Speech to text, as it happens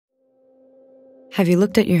Have you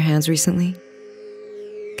looked at your hands recently?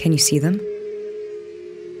 Can you see them?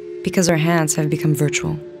 Because our hands have become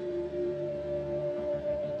virtual.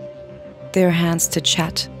 They are hands to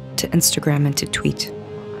chat, to Instagram, and to tweet.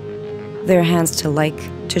 They are hands to like,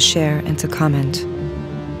 to share, and to comment.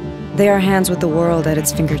 They are hands with the world at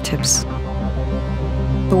its fingertips,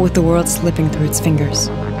 but with the world slipping through its fingers.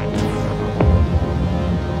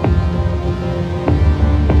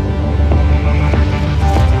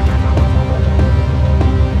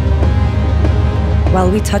 While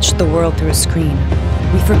we touched the world through a screen,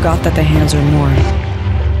 we forgot that the hands are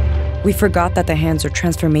more. We forgot that the hands are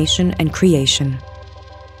transformation and creation.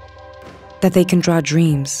 That they can draw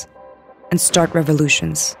dreams and start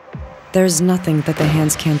revolutions. There is nothing that the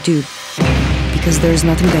hands can't do, because there is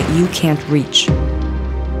nothing that you can't reach.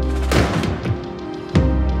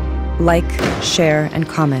 Like, share, and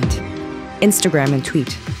comment. Instagram and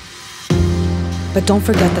tweet. But don't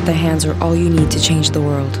forget that the hands are all you need to change the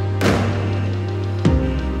world.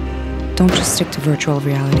 Don't just stick to virtual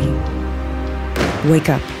reality. Wake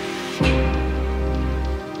up.